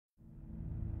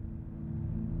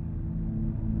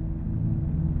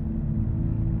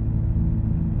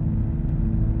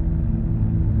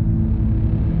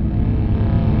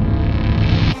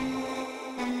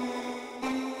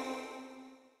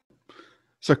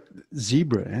So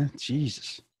zebra, eh?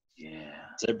 Jesus. Yeah.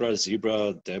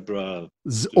 Zebra, Deborah.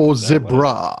 Or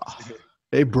zebra.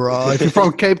 Hey, bro. If you're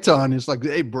from Cape Town, it's like,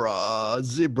 hey, bro,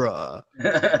 zebra.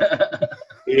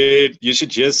 You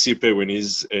should hear Siphe when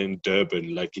he's in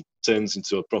Durban. Like, it turns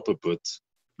into a proper boot.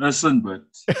 Listen, but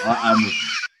I'm.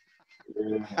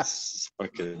 Yes,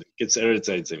 fucking, it gets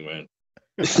irritating, man.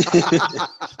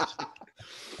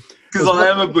 Because I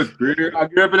am a boot, brother. I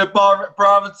grew up in a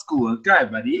private school. Okay,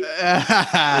 buddy.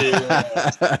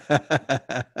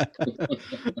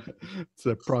 It's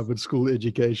a private school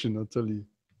education, I'll tell you.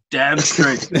 Damn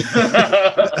straight.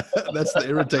 That's the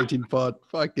irritating part.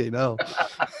 Fucking hell.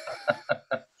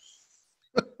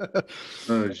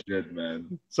 Oh shit,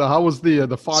 man. So how was the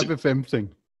 5FM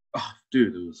thing? Oh,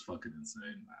 dude, it was fucking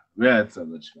insane, man. We had so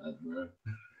much fun, bro.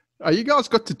 You guys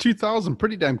got to 2,000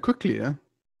 pretty damn quickly, yeah?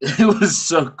 It was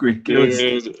so quick. Dude,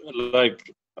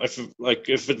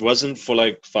 if it wasn't for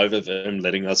like 5FM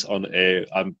letting us on air,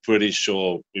 I'm pretty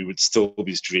sure we would still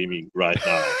be streaming right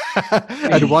now.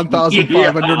 At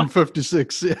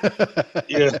 1,556. Yeah,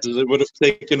 it would have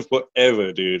taken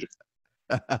forever, dude.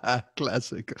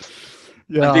 Classic.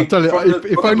 Yeah, I'll tell you,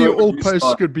 if only all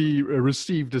posts could be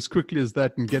received as quickly as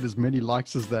that and get as many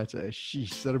likes as that,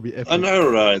 sheesh, that'd be epic. I know,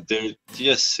 right, dude?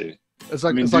 Yes, sir. It's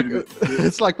like,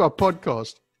 it's like our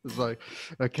podcast. It's like,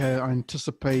 okay, I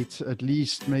anticipate at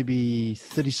least maybe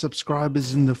 30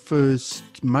 subscribers in the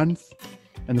first month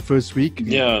and the first week.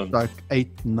 Yeah. Like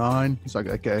 8, 9. It's like,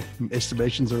 okay,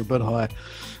 estimations are a bit high.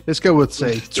 Let's go with,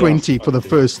 say, 20 for the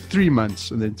first 3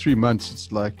 months. And then 3 months,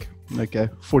 it's like, okay,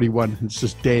 41. It's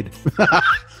just dead.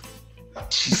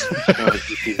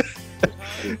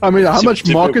 I mean, how much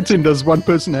marketing does one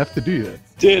person have to do?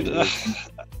 Dude,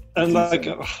 and like,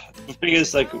 the thing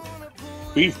is, like,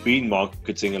 we've been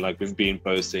marketing and like we've been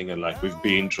posting and like we've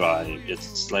been trying.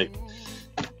 It's like,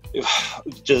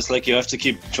 just like you have to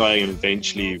keep trying and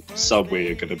eventually somewhere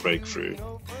you're gonna break through.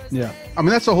 Yeah, I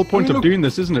mean that's the whole point of doing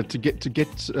this, isn't it? To get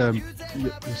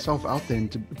yourself out there,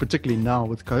 and particularly now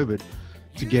with COVID,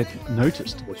 to get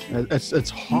noticed. It's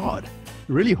hard,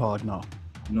 really hard now.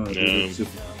 No, it's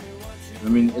super hard. I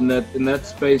mean, in that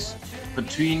space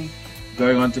between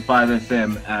going on to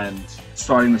 5FM and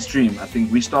starting the stream, I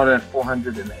think we started at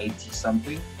 480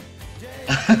 something,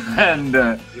 and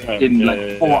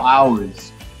in 4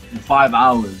 hours, in 5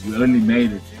 hours, we only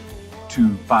made it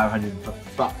to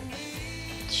 555.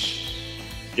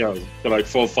 Yeah, so like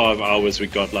 4 or 5 hours, we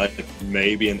got like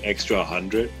maybe an extra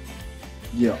 100.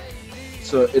 Yeah,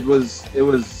 so it was a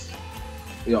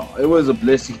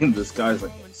blessing in disguise,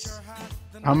 like this.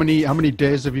 How many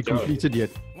days have you completed yet?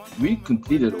 We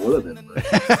completed all of them.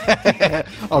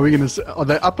 Are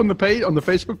they up on the page, on the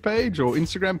Facebook page or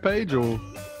Instagram page, or?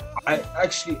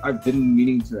 I've been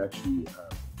meaning to actually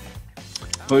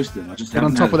post them. I just get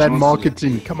on top of that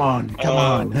marketing. Come on.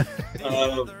 I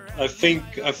think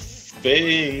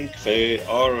they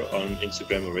are on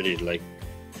Instagram already. Like,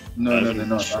 no, they're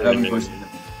not. I haven't posted them.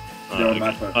 They're on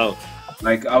my phone.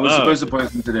 Like, I was supposed to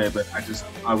post them today, but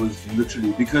I was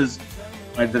literally, because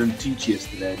I didn't teach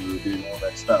yesterday and we were doing all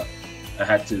that stuff, I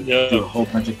had to do a whole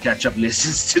bunch of catch-up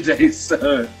lessons today,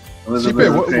 so it was a bit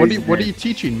what are you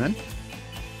teaching, man?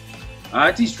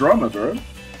 I teach drama, bro.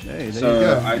 Hey,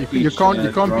 there you go.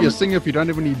 You can't be a singer if you don't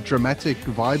have any dramatic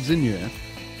vibes in you.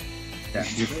 Yeah.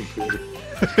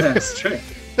 That's true.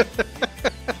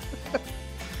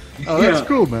 Oh, that's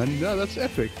cool, man. Yeah, that's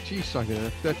epic. Jeez, I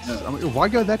mean, why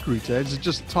go that route? Is it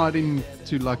just tied in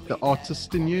to like the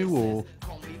artist in you, or?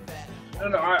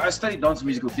 No, I studied dance and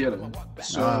musical theater.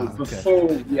 So before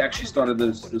we actually started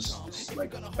this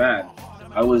like band,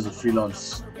 I was a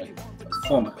freelance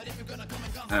performer,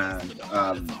 and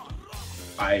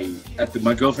my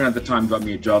girlfriend at the time got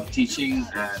me a job teaching,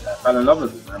 and I fell in love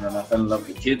with it, and then I fell in love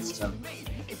with the kids, and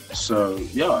so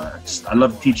yeah, I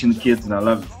love teaching the kids, and I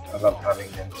love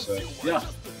having them. So yeah.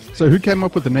 So who came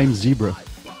up with the name Zebra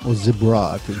or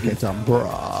Zebra? If you get some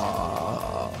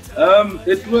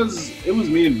It was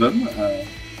me and Vim.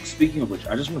 Speaking of which,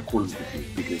 I just want to call him quickly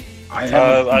because I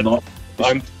have not.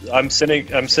 I'm sending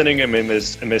him a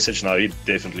message now. He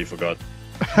definitely forgot.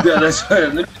 Yeah, that's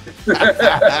right.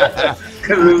 Because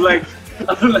it's like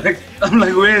I'm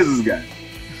like, where is this guy?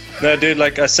 No, dude.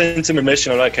 Like, I sent him a message.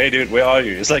 I'm like, hey, dude, where are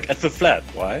you? It's like, at the flat.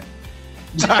 Why?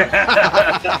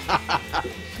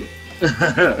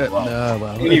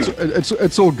 Well, anyway.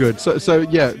 It's all good. So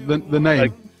yeah, the name.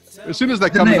 Like, as soon as they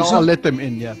come in, I'll let them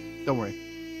in. Yeah, don't worry.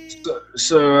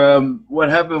 So what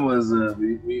happened was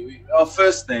our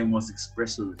first name was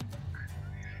Espresso.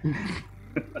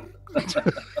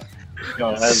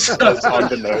 As on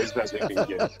the nose as we can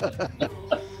get.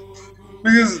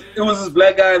 Because it was this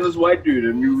black guy and this white dude,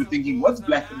 and we were thinking, what's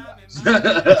black and white?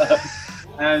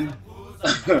 And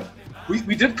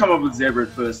we did come up with zebra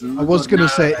at first. And I was going to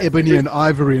say ebony and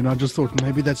ivory, and I just thought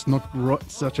maybe that's not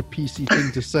such a PC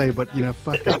thing to say, but, you know,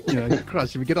 fuck up, you know,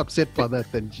 Christ, if you get upset by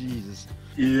that, then Jesus.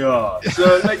 Yeah.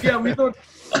 So, like, yeah, we thought,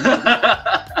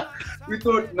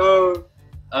 no,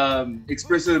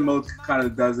 espresso milk kind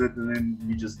of does it, and then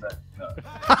we just like, no.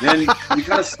 Then we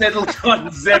kind of settled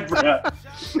on zebra,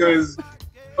 because,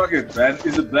 fuck it, man.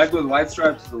 Is it black with white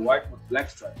stripes or white with black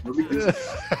stripes? Nobody thinks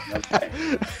about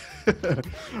it.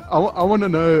 I want to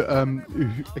know,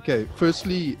 okay,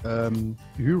 firstly,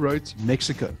 who wrote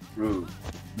Mexico? Bro,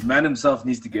 the man himself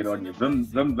needs to get on you. Vim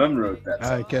wrote that.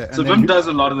 Okay. So Vim does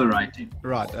a lot of the writing.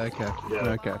 Right, okay. Yeah.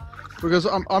 Okay. Because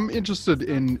I'm interested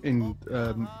in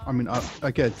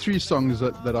okay, 3 songs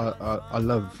that I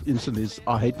love instantly is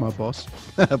I Hate My Boss,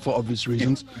 for obvious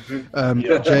reasons.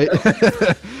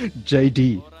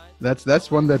 JD.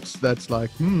 That's one that's like,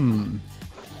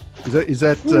 Is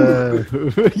that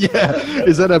yeah?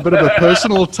 Is that a bit of a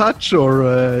personal touch, or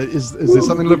is there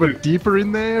something a little bit deeper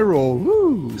in there, or?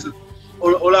 Woo?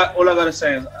 All I gotta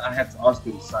say is I had to ask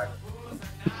her to sign it,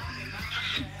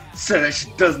 so that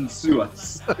she doesn't sue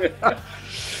us.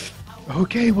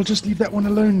 Okay, we'll just leave that one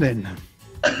alone then.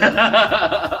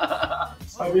 I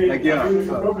mean, we can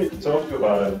probably talk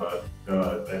about it, but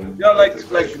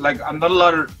like I'm not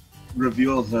allowed to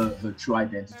reveal her true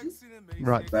identity.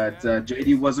 Right. But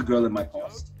JD was a girl in my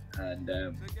past, and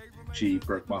she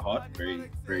broke my heart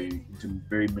into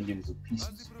very millions of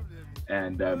pieces.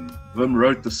 And Vim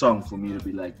wrote the song for me to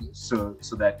be like, so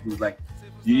that he was like,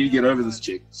 you need to get over this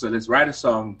chick. So let's write a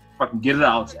song, fucking get it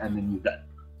out, and then you're done.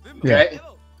 Okay?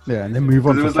 Yeah, and then move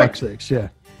on for fuck's sakes, yeah.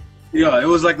 Yeah, it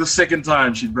was like the second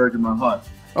time she'd broken my heart.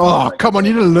 Oh, like, come on,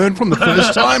 you didn't learn from the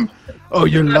first time? Oh,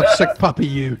 you lovesick puppy,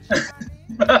 you.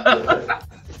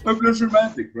 Hopeless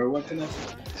romantic, bro. What can I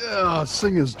say? Oh,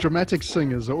 singers, dramatic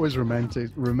singers, always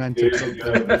romantic. You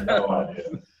have no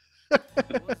idea.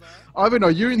 Ivan,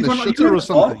 are you in the shitter or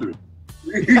something?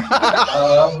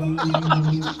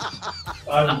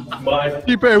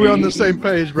 Keep are we on the same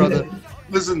page, brother?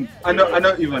 Listen, I know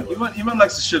Ivan. Ivan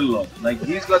likes to shit a lot. Like,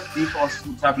 he's got the fastest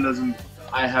metabolism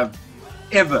I have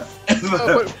ever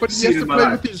but seen in my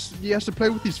life. He has to play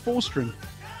with his 4-string.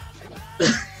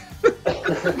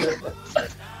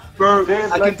 Bro,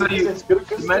 I can tell you,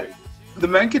 the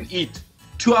man can eat.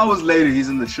 2 hours later, he's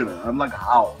in the shitter. I'm like,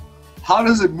 how? How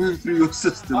does it move through your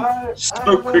system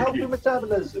so quickly?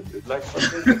 Metabolism. Like,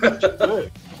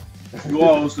 you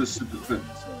are also super thin.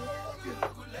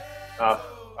 So,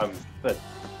 I'm fit.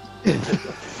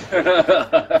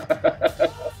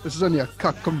 This is only a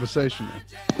cuck conversation.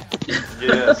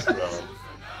 Yes, bro.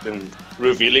 Been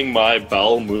revealing my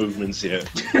bowel movements here.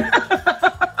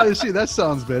 Oh, see, that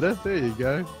sounds better. There you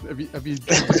go. Have you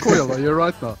done the coil? Are you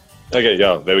right now? Okay,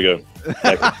 yeah, there we go.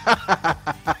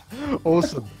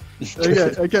 Awesome.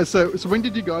 Okay. So when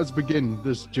did you guys begin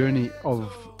this journey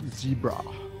of Zebra?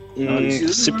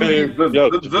 Siphe,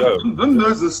 Vim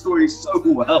knows the story so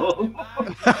well.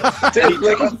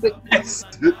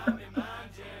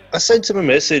 I sent him a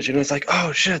message and it's like,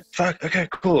 oh shit, fuck, okay,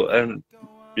 cool, and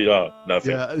yeah,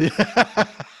 nothing. Yeah.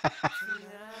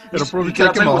 It'll probably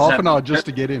take him a half an hour just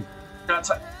to get in. Can I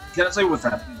tell you what's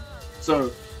happening?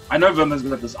 So I know Vim has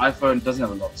got this iPhone, doesn't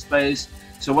have a lot of space.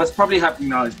 So what's probably happening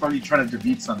now is probably trying to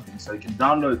delete something so he can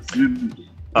download Zoom.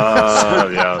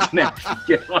 Yeah.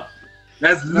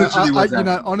 That's literally what's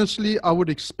happening. Honestly, I would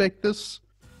expect this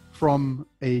from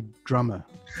a drummer.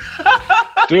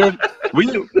 Dude,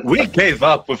 we gave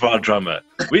up with our drummer.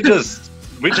 We just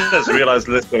realized,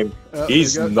 listen,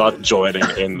 he's not joining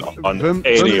in on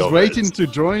any of it. Waiting to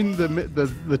join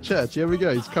the chat. Here we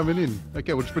go. He's coming in.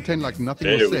 Okay, we'll just pretend like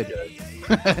nothing was said.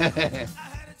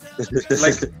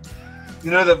 Like,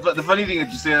 you know, the funny thing that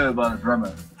you say about a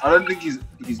drummer, I don't think he's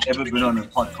ever been on a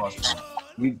podcast.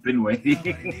 We've been waiting.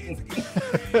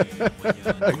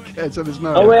 Okay, so there's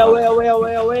no.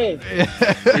 Away.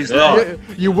 He's not.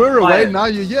 You were away, now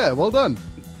you're here. Well done.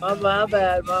 My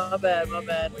bad.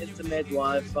 Internet,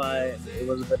 Wi-Fi, it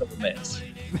was a bit of a mess.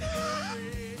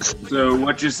 So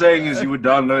what you're saying is you were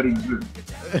downloading Zoom.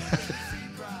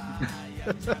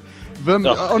 Vim,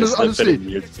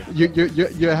 honestly,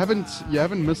 you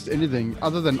haven't missed anything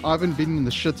other than Ivan being in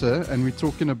the shitter, and we're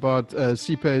talking about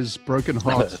Siphe's broken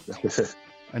heart.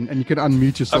 And you can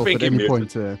unmute yourself at any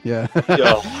point.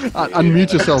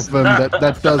 Unmute yourself, Vim.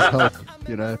 That does help,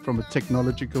 you know, from a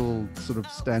technological sort of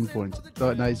standpoint.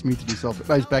 Oh, no, he's muted himself.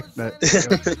 No, he's back. No, he's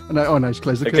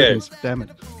closed the curtains. Damn it.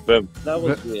 Vim. That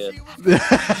was weird.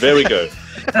 There we go.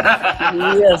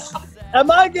 Yes. Am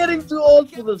I getting too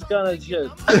old for this kind of shit?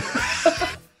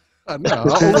 I know. How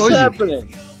old are What's you?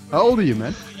 happening? How old are you,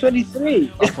 man?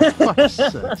 23. Oh, for fuck's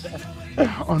sake.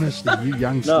 Honestly, you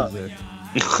youngsters there.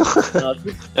 No,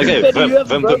 Okay, you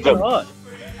have a broken heart.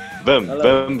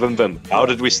 Vim. How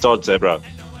did we start, Zebra?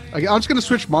 Okay, I'm just going to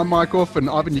switch my mic off, and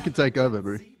Ivan, you can take over,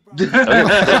 bro.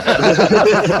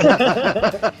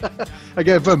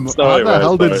 Okay, Vim, how the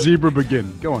hell did Zebra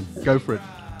begin? Go on, go for it.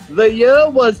 The year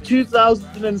was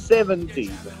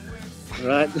 2017,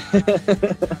 right?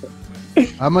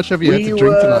 How much have you had to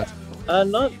drink tonight?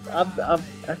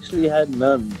 I've actually had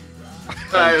none.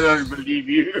 I don't believe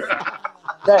you.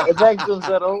 Thanks,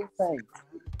 Zero. Thanks.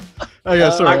 Oh yeah,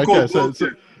 sorry. Okay,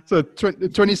 so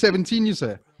 2017, you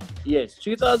say? Yes,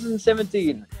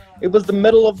 2017. It was the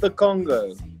middle of the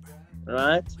Congo,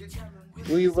 right?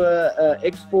 We were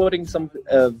exporting some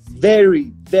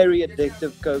very, very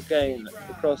addictive cocaine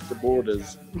across the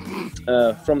borders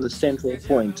from the central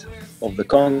point of the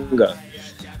Congo.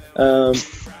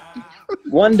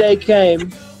 One day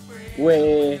came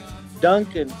where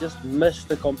Duncan just missed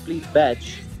a complete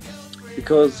batch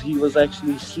because he was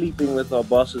actually sleeping with our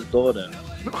boss's daughter.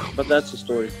 But that's a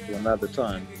story for another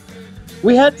time.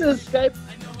 We had to escape.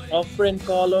 Our friend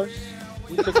Carlos,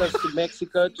 he took us to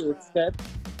Mexico to escape.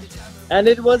 And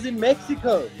it was in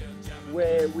Mexico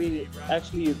where we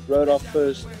actually wrote our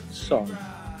first song.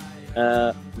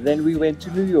 Then we went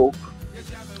to New York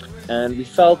and we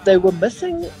felt they were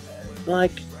missing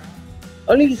like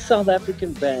only South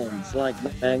African bands like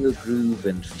Mango Groove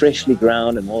and Freshly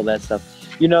Ground and all that stuff,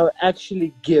 you know,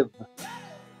 actually give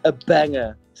a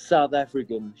banger South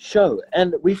African show.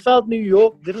 And we felt New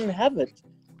York didn't have it.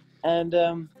 And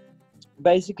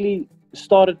basically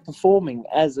started performing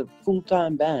as a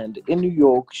full-time band in New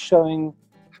York, showing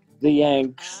the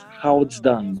Yanks how it's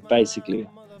done, basically.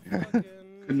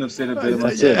 Couldn't have said it better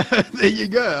myself. Yeah, there you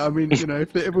go. I mean, you know,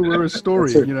 if there ever were a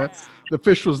story, you know, the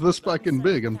fish was this fucking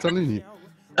big, I'm telling you.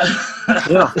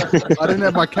 Yeah. I didn't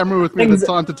have my camera with me at the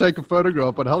time to take a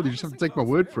photograph, but hell, you just have to take my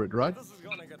word for it, right?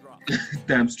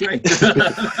 Damn straight.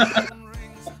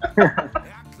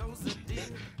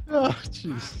 Oh,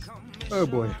 jeez. Oh,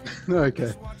 boy.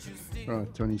 Okay. All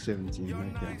right, 2017.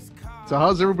 Okay. So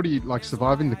how's everybody, like,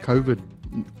 surviving the COVID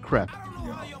crap?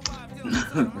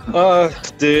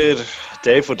 Dude,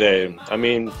 day for day. I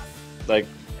mean, like,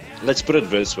 let's put it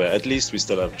this way. At least we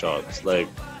still have jobs. Like,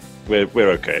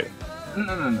 we're okay.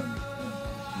 No.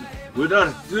 We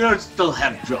don't still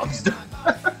have jobs.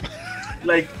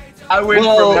 Like, I went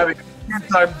from having a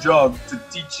full-time job to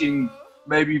teaching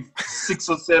maybe 6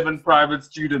 or 7 private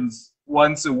students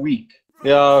once a week.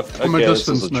 Yeah, okay, from a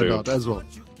distance, no doubt, as well.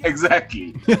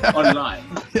 Exactly. Online.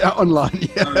 Yeah, online.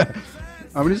 Yeah.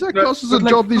 I mean, is that class as a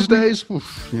job these days?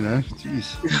 Oof, you know,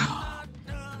 jeez.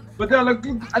 But then, like,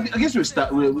 I guess we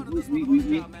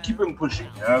keep on pushing.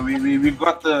 We've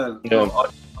got the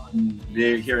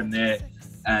there, here and there,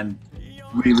 and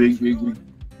we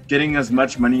getting as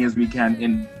much money as we can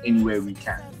in any way we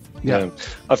can. Yeah,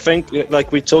 I think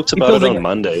like we talked about it on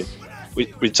Monday.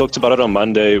 We talked about it on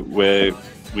Monday where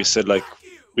we said like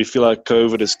we feel like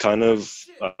COVID is kind of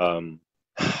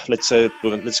let's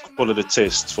call it a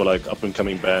test for like up and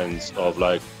coming bands of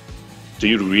like, do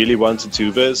you really want to do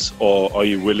this, or are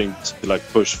you willing to like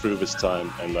push through this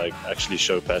time and like actually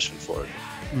show passion for it?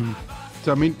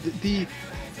 So I mean,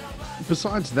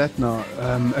 besides that now,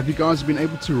 have you guys been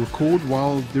able to record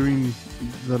while during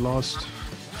the last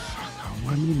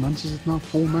how many months is it now?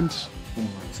 4 months? 4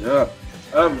 months, yeah.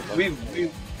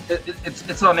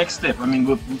 It's our next step. I mean,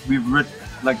 we've written,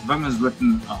 like Vim has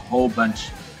written a whole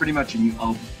bunch, pretty much a new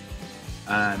album,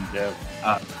 and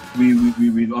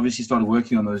we've obviously started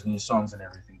working on those new songs and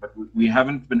everything, but we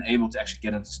haven't been able to actually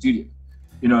get into the studio.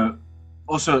 You know,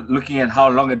 also looking at how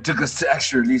long it took us to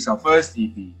actually release our first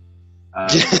EP.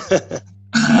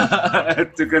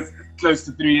 It took us close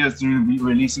to 3 years to be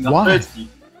releasing our first EP.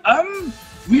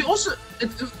 We also, it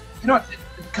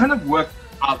kind of worked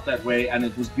out that way, and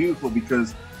it was beautiful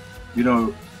because, you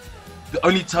know, the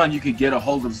only time you could get a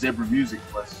hold of Zebra Music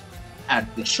was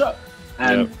at the show,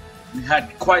 and we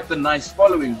had quite the nice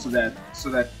following to that, so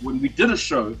that when we did a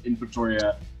show in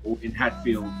Pretoria or in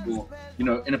Hatfield or, you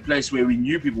know, in a place where we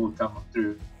knew people would come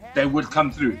through, they would come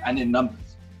through and in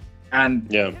numbers. And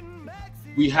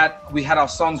we had our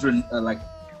songs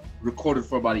recorded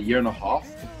for about 1.5 years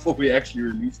before we actually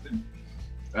released them.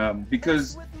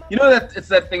 Because you know that it's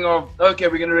that thing of, okay,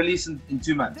 we're gonna release in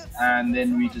 2 months, and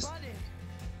then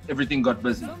everything got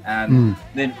busy, and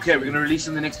then okay, we're gonna release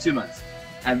in the next 2 months,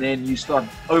 and then you start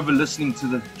over listening to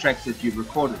the tracks that you've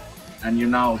recorded, and you're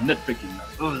now nitpicking.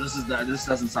 Like, oh, this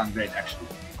doesn't sound great actually.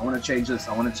 I want to change this.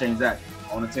 I want to change that.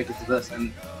 I want to take it to this,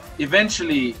 and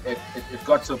eventually it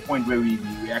got to a point where we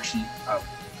actually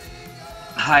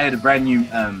hired a brand new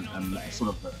sort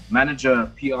of manager,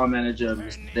 PR manager,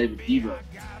 Mr. DEVO,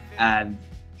 and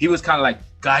he was kind of like,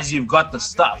 guys, you've got the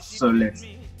stuff, so let's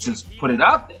just put it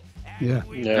out there. Yeah.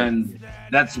 And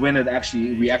that's when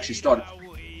we actually started,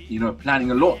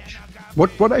 planning a launch.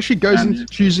 What actually goes into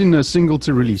choosing a single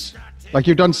to release? Like,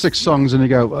 you've done 6 songs and you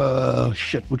go,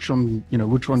 shit, which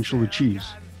one shall we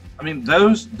choose? I mean,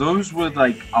 those were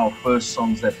like our first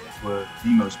songs that were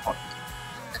the most popular,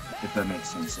 if that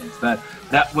makes any sense.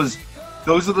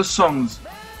 Those are the songs,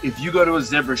 if you go to a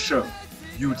Zebra show,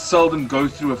 you would seldom go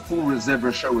through a full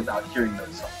Zebra show without hearing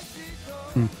those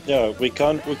songs. Yeah, we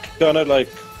kind of like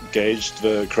gauged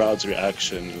the crowd's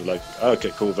reaction. Like,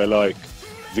 okay, cool, they like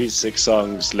these 6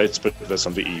 songs, let's put this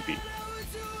on the EP.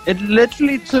 It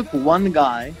literally took one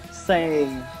guy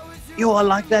saying, yo, I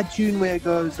like that tune where it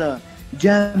goes,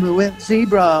 Jam with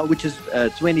Zebra, which is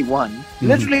 21. Mm-hmm.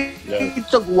 Literally, it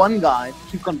took one guy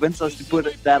to convince us to put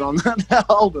that on that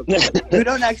album. We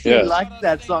don't actually like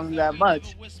that song that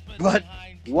much, but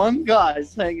one guy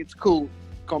saying it's cool,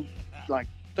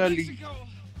 totally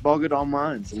bogged our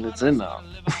minds, and it's in now.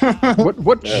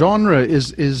 What genre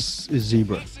is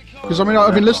Zebra? Because I mean,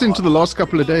 I've been listening to the last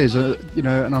couple of days, and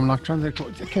I'm like trying to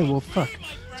think, okay, well, fuck.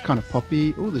 It's kind of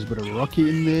poppy. Oh, there's a bit of rocky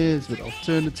in there. There's a bit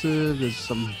alternative. There's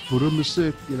some Buddha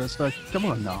music. It's like, come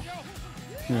on now.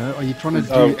 Are you trying to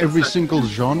do every single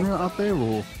genre out there,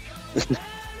 or?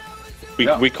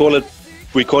 we call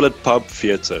it pub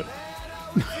theater.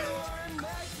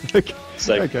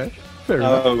 Okay, fair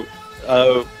enough.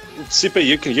 Siphe,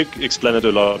 you explain it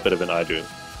a lot better than I do.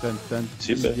 Then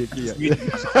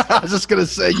I was just gonna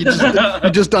say you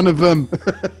just done a Vim.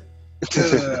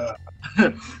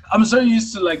 I'm so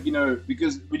used to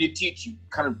because when you teach, you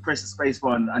kind of press the space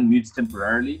bar and unmute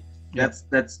temporarily. That's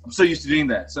I'm so used to doing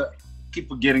that, so I keep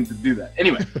forgetting to do that.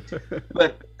 Anyway,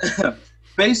 but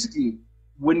basically,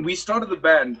 when we started the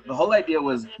band, the whole idea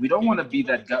was we don't want to be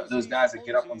those guys that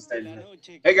get up on stage and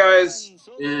say, "Hey guys,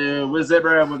 we're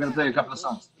Zebra, we're gonna play a couple of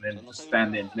songs," and then just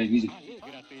stand there and play music.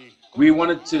 We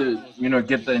wanted to,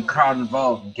 get the crowd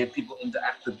involved and get people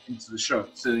interactive into the show.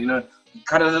 So, it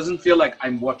kind of doesn't feel like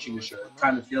I'm watching the show. It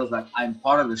kind of feels like I'm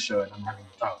part of the show and I'm having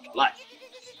a time of my life.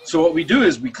 So what we do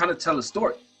is we kind of tell a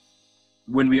story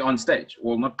when we're on stage.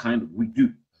 Well, not kind of, we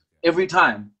do. Every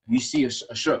time we see a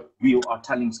show, we are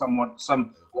telling some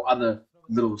or other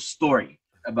little story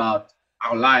about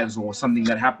our lives or something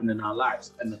that happened in our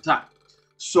lives at the time.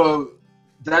 So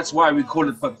that's why we call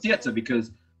it pub theater,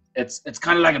 because it's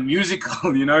kind of like a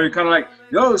musical, you're kind of like,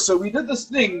 yo, so we did this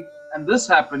thing and this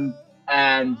happened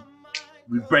and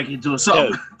we break into a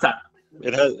song. Yeah.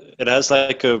 It has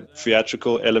like a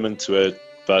theatrical element to it,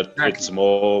 but it's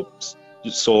more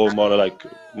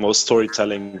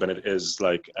storytelling than it is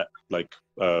like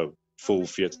full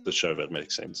theater show, if that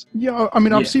makes sense. Yeah, I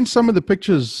mean, I've seen some of the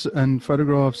pictures and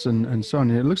photographs and so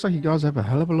on. It looks like you guys have a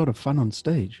hell of a lot of fun on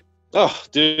stage. Oh,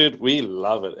 dude, we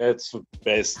love it. It's the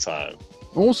best time.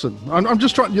 Awesome. I'm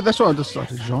just trying. That's why I just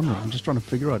started genre. I'm just trying to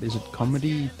figure out, is it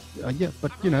comedy?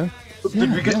 But we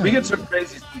get so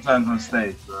crazy sometimes on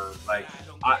stage. Bro.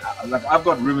 I've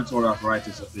got rheumatoid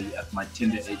arthritis at my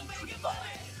tender age of 25.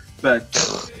 But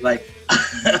what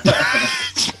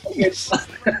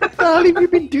the hell have you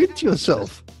been doing to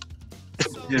yourself?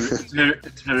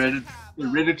 It's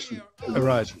hereditary.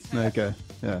 Right. Okay.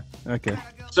 Yeah. Okay.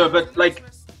 So, but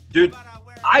dude,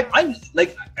 I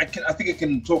think I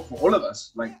can talk for all of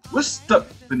us. We're stuck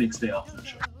the next day after the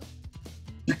show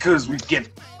because we get.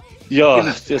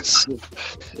 Yeah, it's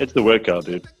the workout,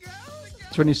 dude.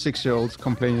 26-year-olds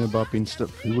complaining about being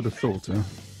stiff. Who would have thought, huh?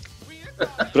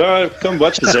 Bro, come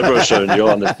watch the Zebra show and you'll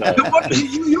understand.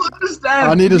 You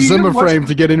understand. I need a Zimmer frame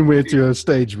to get anywhere to a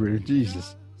stage, bro.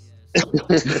 Jesus.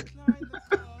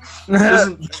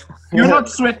 Listen, you're not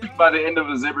sweating by the end of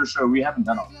a Zebra show. We haven't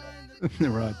done it.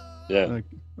 Right. Yeah.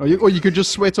 Or you could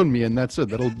just sweat on me and that's it.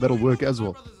 That'll work as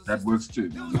well. That works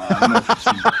too.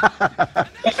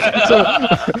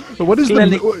 So what is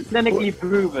clinically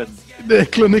proven? They're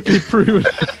clinically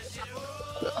proven.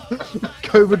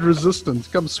 COVID resistant.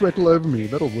 Come sweat all over me.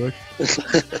 That'll work.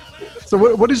 So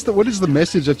what is the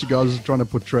message that you guys are trying to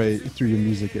portray through your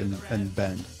music and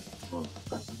band? Oh,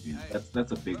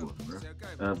 that's a big one, bro.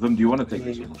 Vim, do you want to take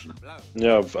this one?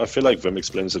 Yeah, I feel like Vim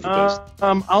explains it the best.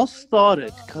 I'll start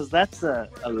it because that's a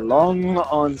long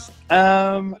answer.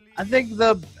 I think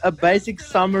a basic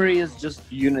summary is just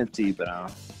unity, bro.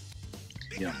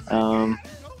 Yeah. I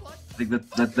think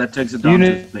that takes it down.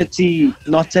 Unity,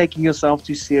 not taking yourself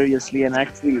too seriously, and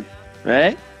actually,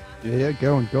 right? Yeah,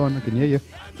 go on. I can hear you.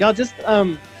 Yeah, just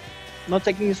not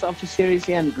taking yourself too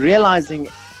seriously and realizing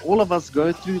all of us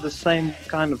go through the same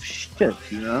kind of shit,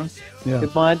 you know? Yeah.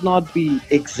 It might not be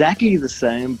exactly the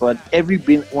same, but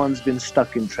everyone's been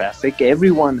stuck in traffic.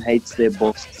 Everyone hates their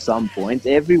boss at some point.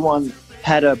 Everyone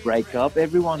had a breakup.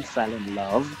 Everyone fell in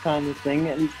love, kind of thing.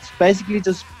 And it's basically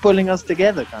just pulling us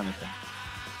together, kind of thing.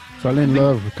 Fell in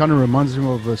love. It kind of reminds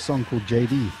me of a song called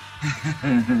JD.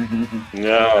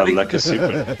 Yeah, like a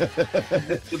super.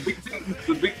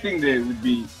 The big thing there would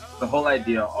be the whole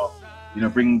idea of, you know,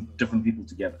 bringing different people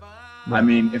together. Right. I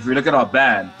mean, if we look at our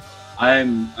band,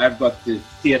 I've got the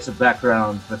theater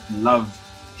background, but love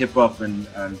hip hop, and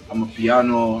I'm a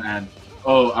piano, and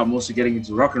I'm also getting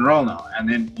into rock and roll now. And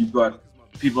then you've got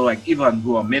people like Ivan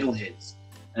who are metalheads,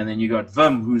 and then you got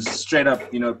Vim who's straight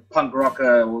up, you know, punk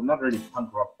rocker. Well, not really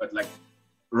punk rock, but like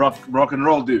rock and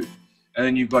roll dude. And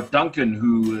then you've got Duncan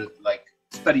who like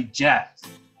studied jazz,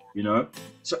 you know.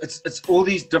 So it's all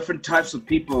these different types of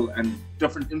people and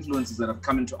different influences that have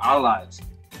come into our lives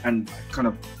and kind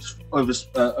of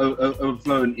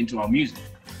overflown into our music.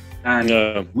 And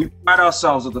we pride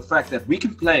ourselves on the fact that we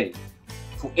can play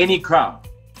for any crowd,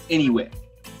 anywhere,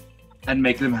 and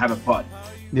make them have a party.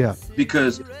 Yeah.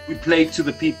 Because we play to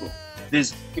the people.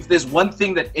 If there's one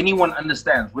thing that anyone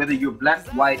understands, whether you're black,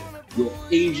 white, you're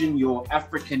Asian, you're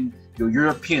African, you're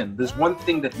European, there's one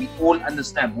thing that we all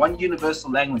understand, one universal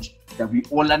language that we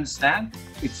all understand,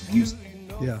 it's music.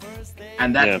 Yeah.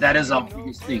 And that is our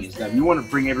biggest thing, is that we want to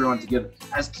bring everyone together.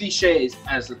 As cliche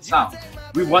as it sounds,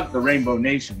 we want the Rainbow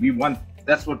Nation.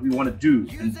 That's what we want to do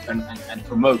and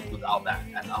promote with our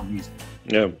band and our music.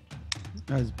 Yeah.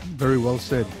 That's very well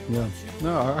said. Yeah.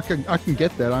 No, I can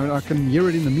get that. I can hear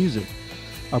it in the music.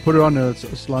 I put it on.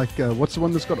 It's like what's the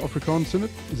one that's got Afrikaans in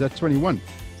it? Is that 21?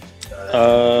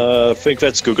 I think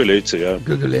that's Guguletu, yeah.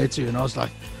 Guguletu, and I was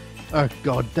like, oh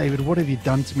God, David, what have you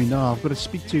done to me now? I've got to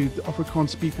speak to the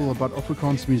Afrikaans people about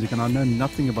Afrikaans music, and I know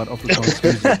nothing about Afrikaans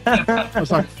music. I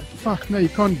was like, fuck, no, you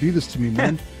can't do this to me,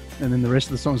 man. And then the rest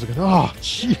of the songs are like, oh,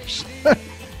 jeez.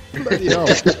 Bloody hell.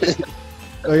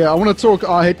 Oh, yeah, I want to talk.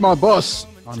 I hate my boss.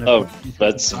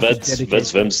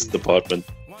 That's Vim's department.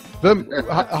 Vim,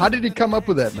 how did he come up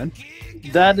with that, man?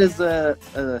 That is a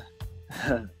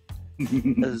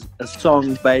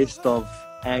song based of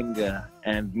anger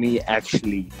and me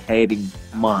actually hating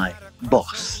my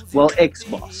boss. Well,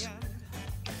 ex-boss.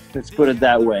 Let's put it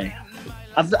that way.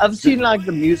 I've seen like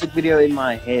the music video in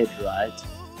my head, right?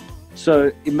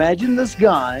 So imagine this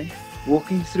guy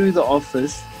walking through the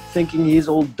office thinking he's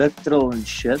all dictatorial and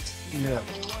shit. Yeah.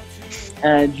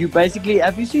 And you basically,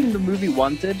 have you seen the movie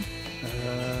Wanted?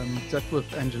 That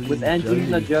with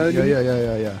Angelina Jolie.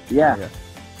 Yeah.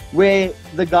 Where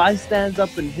the guy stands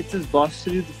up and hits his boss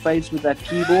through the face with that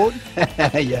keyboard.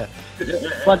 Yeah.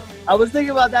 But I was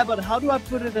thinking about that, but how do I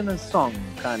put it in a song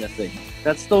kind of thing?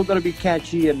 That's still got to be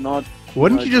catchy and not... Why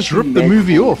don't you just rip the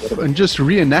movie off and just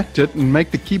reenact it and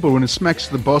make the keyboard, when it smacks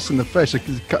the boss in the face, like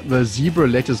the zebra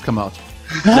letters come out.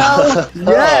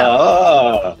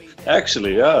 Yeah!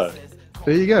 Actually, yeah.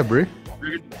 There you go, bro.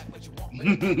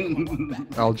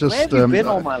 I'll just... Where have you been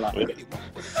all my life?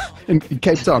 In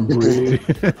Cape Town, bro.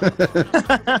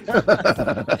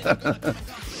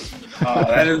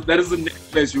 That is the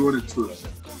next place you want to tour.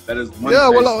 That is one yeah,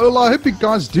 place. well, I hope you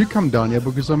guys do come down here,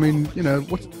 because I mean,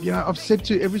 I've said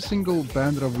to every single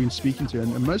band that I've been speaking to,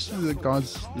 and most of the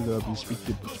guys that I've been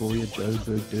speaking to, Pretoria,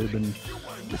 Joburg, Durban,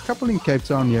 a couple in Cape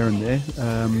Town here and there,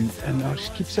 and I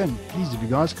just keep saying, please, if you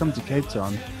guys come to Cape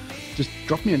Town, just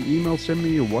drop me an email, send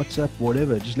me a WhatsApp,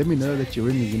 whatever. Just let me know that you're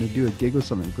going to do a gig or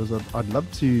something, because I'd love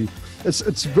to.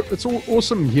 It's all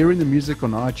awesome hearing the music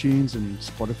on iTunes and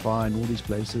Spotify and all these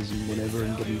places and whatever,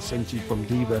 and getting sent to you from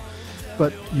DEVO.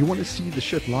 But you want to see the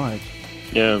shit live.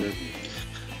 Yeah.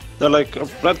 No, like, I'm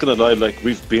not gonna lie, like,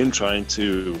 we've been trying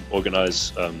to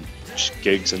organize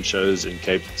gigs and shows in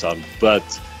Cape Town, but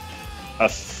I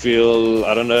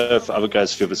don't know if other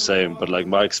guys feel the same, but like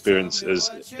my experience is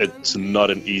it's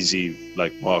not an easy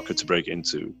like market to break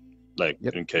into, like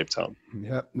in Cape Town.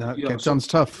 Yeah, no, Cape Town's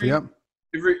tough. Yeah.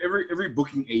 Every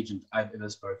booking agent I've ever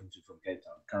spoken to from Cape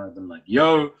Town kind of been like,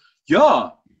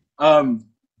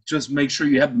 just make sure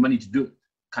you have the money to do it,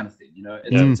 kind of thing. You know,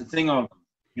 it's a thing of,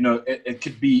 you know, it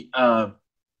could be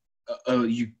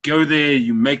you go there,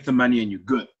 you make the money, and you're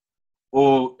good,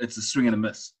 or it's a swing and a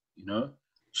miss. You know.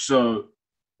 So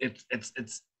it's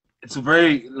a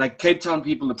very, like, Cape Town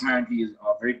people apparently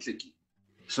are very cliquey.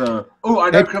 So I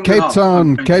know Cape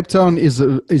Town is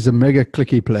a mega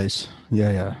cliquey place.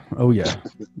 Yeah. Oh yeah.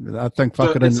 I think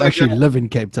I didn't actually live in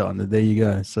Cape Town. There you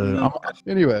go. So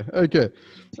anyway, okay.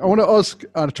 I want to ask.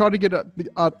 I try to get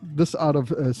this out of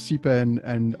Siphe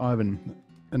and Ivan.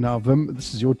 And now Vim,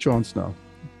 this is your chance now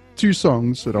two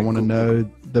songs that I want to know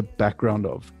the background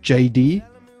of: JD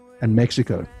and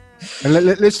Mexico. And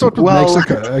let's start with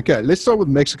Mexico. Okay, let's start with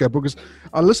Mexico because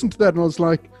I listened to that and I was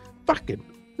like, fuck it.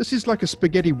 This is like a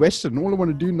spaghetti western. All I want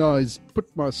to do now is put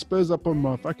my Spurs up on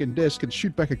my fucking desk and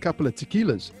shoot back a couple of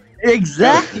tequilas.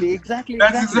 Exactly. That's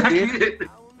exactly it.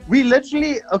 We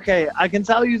literally, okay, I can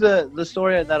tell you the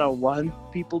story that I want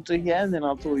people to hear, and then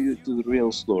I'll tell you the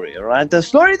real story, all right? The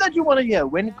story that you want to hear,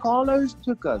 when Carlos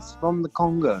took us from the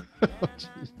Congo,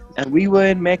 and we were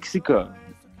in Mexico,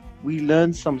 we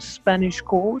learned some Spanish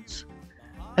chords,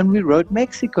 and we wrote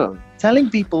Mexico, telling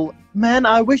people, man,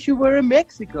 I wish you were in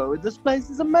Mexico. This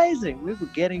place is amazing. We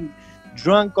were getting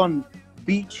drunk on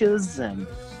beaches and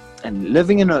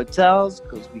living in hotels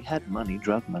because we had money,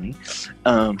 drug money.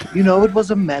 It was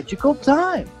a magical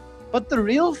time. But the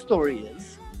real story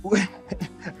is,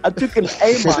 I took an A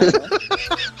minor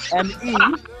and E.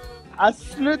 I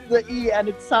slid the E and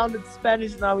it sounded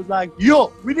Spanish, and I was like,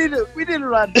 yo, we need to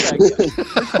write it back here.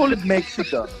 Let's call it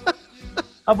Mexico.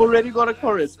 I've already got a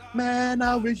chorus. Man,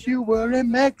 I wish you were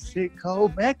in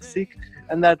Mexico, Mexico.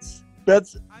 And that's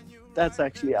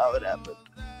actually how it happened.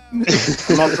 I'm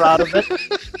not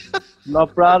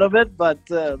proud of it, but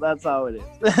that's how it is.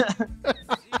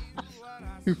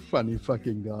 You funny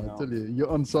fucking guy. I tell you, you're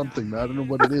on something, man. I don't know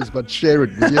what it is, but share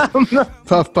it with you.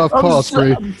 Puff, pass,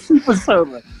 bro. I'm super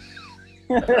sober.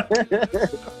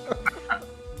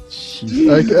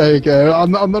 Okay.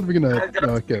 I'm not even gonna.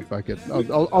 Okay, fuck it.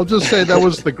 I'll just say that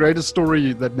was the greatest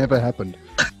story that never happened.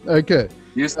 Okay.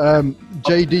 Yes.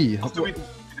 JD. After we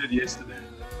did yesterday,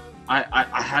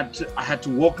 I had to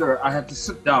walk her. I had to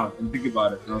sit down and think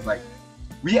about it, and I was like,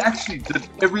 we actually did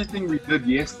everything we did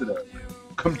yesterday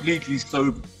completely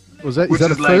sober. Is that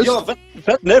a first? Yo,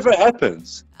 that never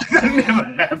happens. That never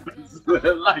happens.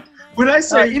 Like when I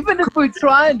say, even if we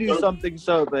try and do something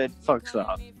sober, it fucks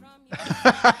up.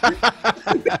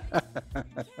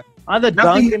 Either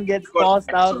Duncan gets passed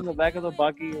out in the back of the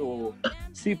bucky, or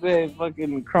Siphe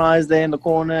fucking cries there in the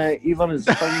corner. Even his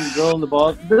fucking girl in the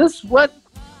bar.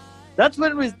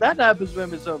 That happens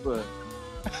when we're sober.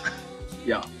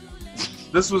 Yeah,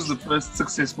 this was the first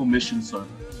successful mission sober.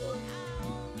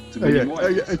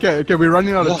 Okay, we're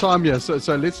running out of time here, so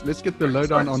let's get the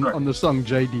lowdown on the song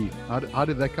JD. How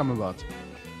did that come about?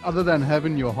 Other than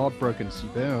having your heart broken,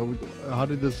 Siphe, how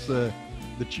did the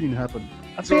tune happen?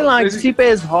 I feel like Siphe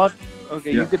is hot.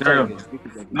 Okay, you could take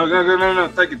it. No,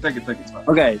 take it. It's fine.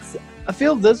 Okay, so I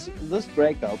feel this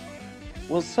breakup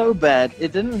was so bad,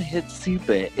 it didn't hit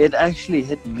Siphe, it actually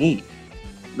hit me.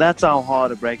 That's how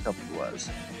hard a breakup it was.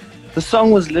 The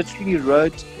song was literally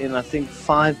wrote in, I think,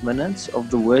 5 minutes of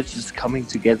the words just coming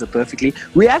together perfectly.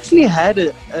 We actually had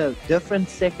a different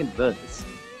second verse,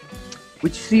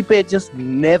 which Siphe just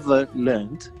never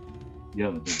learned.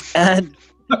 Yeah. And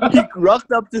he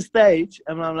rocked up the stage,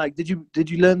 and I'm like, "Did you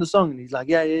learn the song?" And he's like,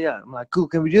 "Yeah." I'm like, "Cool,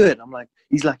 can we do it?"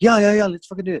 He's like, "Yeah, let's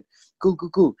fucking do it."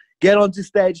 Cool. Get onto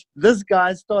stage. This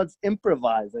guy starts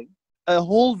improvising a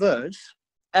whole verse,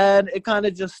 and it kind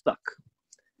of just stuck.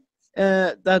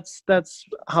 That's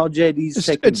how JD's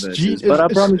second verse is. But I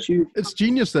promise you, it's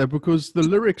genius there, because the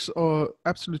lyrics are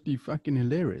absolutely fucking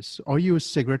hilarious. Are you a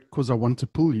cigarette? 'Cause I want to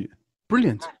pull you.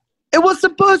 Brilliant. It was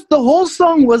supposed, the whole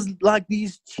song was like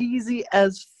these cheesy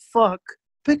as fuck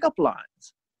pickup lines.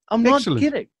 I'm not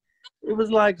kidding. It was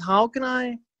like, how can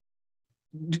I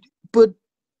put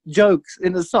jokes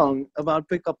in a song about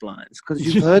pickup lines? Because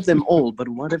you've heard them all, but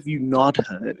what have you not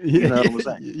heard? You know what I'm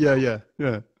saying?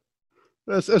 Yeah.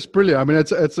 That's brilliant. I mean,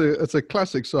 it's a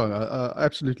classic song. I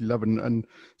absolutely love it. And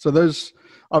so those,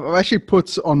 I've actually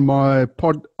put on my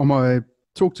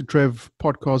Talk to Trev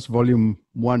podcast volume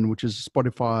 1, which is a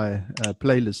Spotify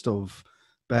playlist of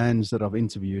bands that I've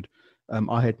interviewed.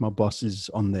 I Hate My Boss is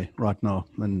on there right now,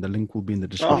 and the link will be in the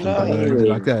description below,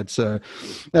 like that. So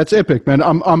that's epic, man.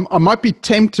 I might be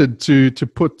tempted to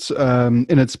put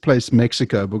in its place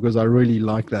Mexico, because I really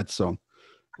like that song.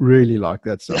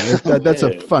 That's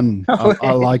a fun.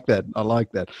 I like that.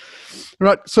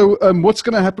 Right. So what's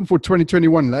going to happen for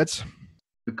 2021, lads?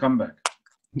 The comeback.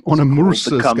 On a Morse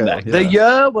scale. Yeah. The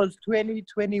year was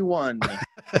 2021.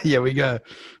 Here we go.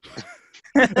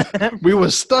 We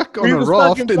were stuck on a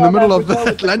raft in the middle of the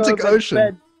Atlantic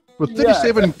Ocean with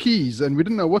 37 keys, and we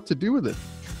didn't know what to do with it.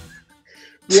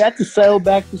 We had to sail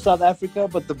back to South Africa,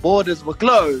 but the borders were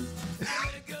closed.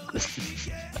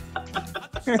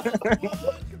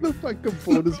 The fucking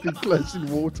borders be closed in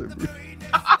water.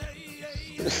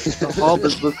 The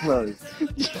harbors were closed.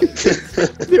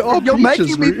 You're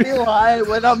making me feel high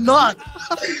when I'm not.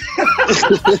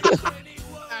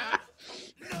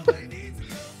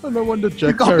 No wonder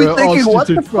Jack Sparrow asked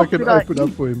you to fucking open up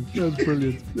for him. That's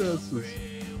brilliant. Yes.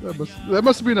 That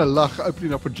must have been a luck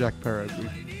opening up for Jack Parrott.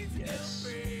 Yes.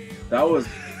 That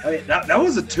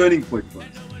was a turning point for us.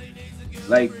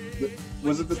 Like,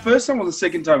 was it the first time or the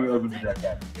second time we opened for Jack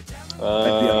Parrott?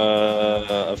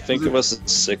 I think it was the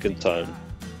second time.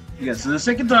 Yeah, so the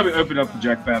second time we opened up for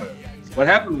Jack Parrott, what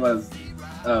happened was,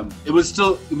 it was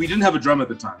still, we didn't have a drum at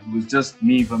the time. It was just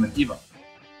me, Vim, and Eva.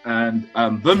 And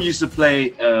Vim used to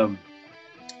play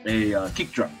a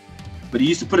kick drum, but he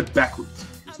used to put it backwards,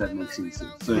 if that makes any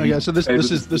sense. So this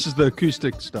is the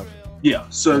acoustic stuff. Yeah,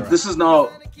 so this is now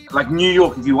like New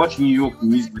York. If you watch New York the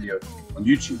music video on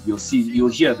YouTube, you'll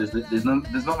hear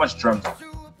there's not much drums on it.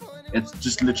 It's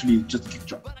just literally just a kick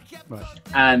drum. Right.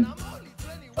 And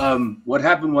what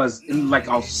happened was, in like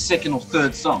our second or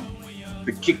third song,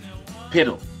 the kick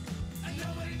pedal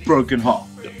broke in half.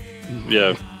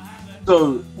 Yeah.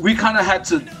 So we kind of had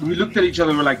to. We looked at each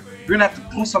other and we're like, we're gonna have to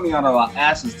pull something out of our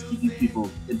asses to keep these people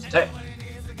entertained.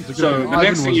 So the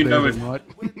next thing you know,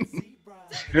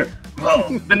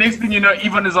 the next thing you know,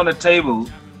 Ivan is on a table.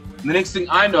 And the next thing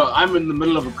I know, I'm in the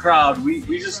middle of a crowd. We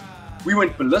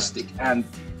went ballistic, and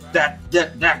that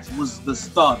was the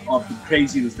start of the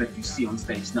craziness that you see on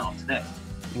stage now today.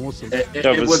 Awesome.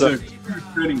 It was a huge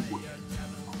turning point.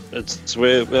 It's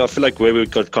where I feel like where we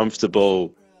got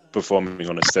comfortable performing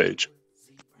on a stage.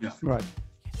 Yeah. Right.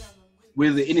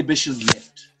 Where the inhibitions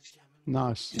left.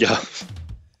 Nice. Yeah.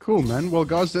 Cool, man. Well,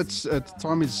 guys, that's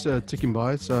time is ticking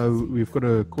by, so we've got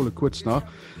to call it quits now.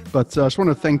 But I just want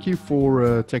to thank you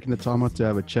for taking the time out to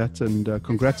have a chat, and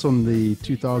congrats on the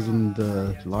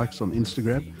 2,000 likes on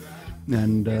Instagram.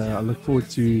 And I look forward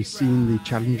to seeing the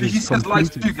challenges. He says likes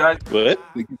too, guys. What?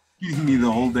 They kept accusing me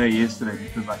the whole day yesterday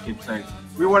because I kept saying,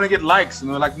 we want to get likes.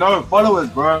 And they're like, no, followers,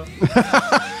 bro.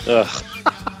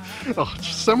 Oh,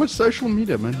 just so much social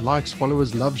media, man. Likes,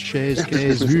 followers, loves, shares,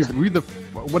 cares, who the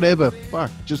whatever.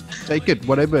 Fuck, just take it.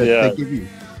 Whatever they give you.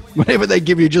 Whatever they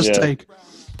give you, just take.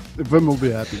 Vim will be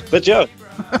happy. But yeah,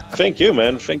 thank you,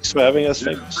 man. Thanks for having us.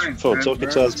 Thanks for talking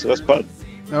to us. That's fun.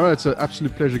 All right, it's an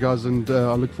absolute pleasure, guys, and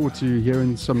I look forward to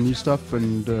hearing some new stuff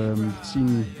and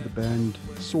seeing the band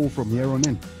soar from here on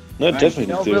in. No,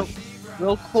 definitely.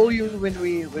 We'll call you when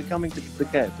we're coming to the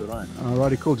Cape, all right?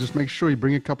 Alrighty, cool. Just make sure you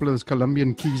bring a couple of those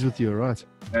Colombian keys with you, all right?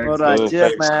 All right,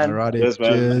 cheers, man. Alrighty, Cheers,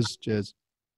 man. Cheers.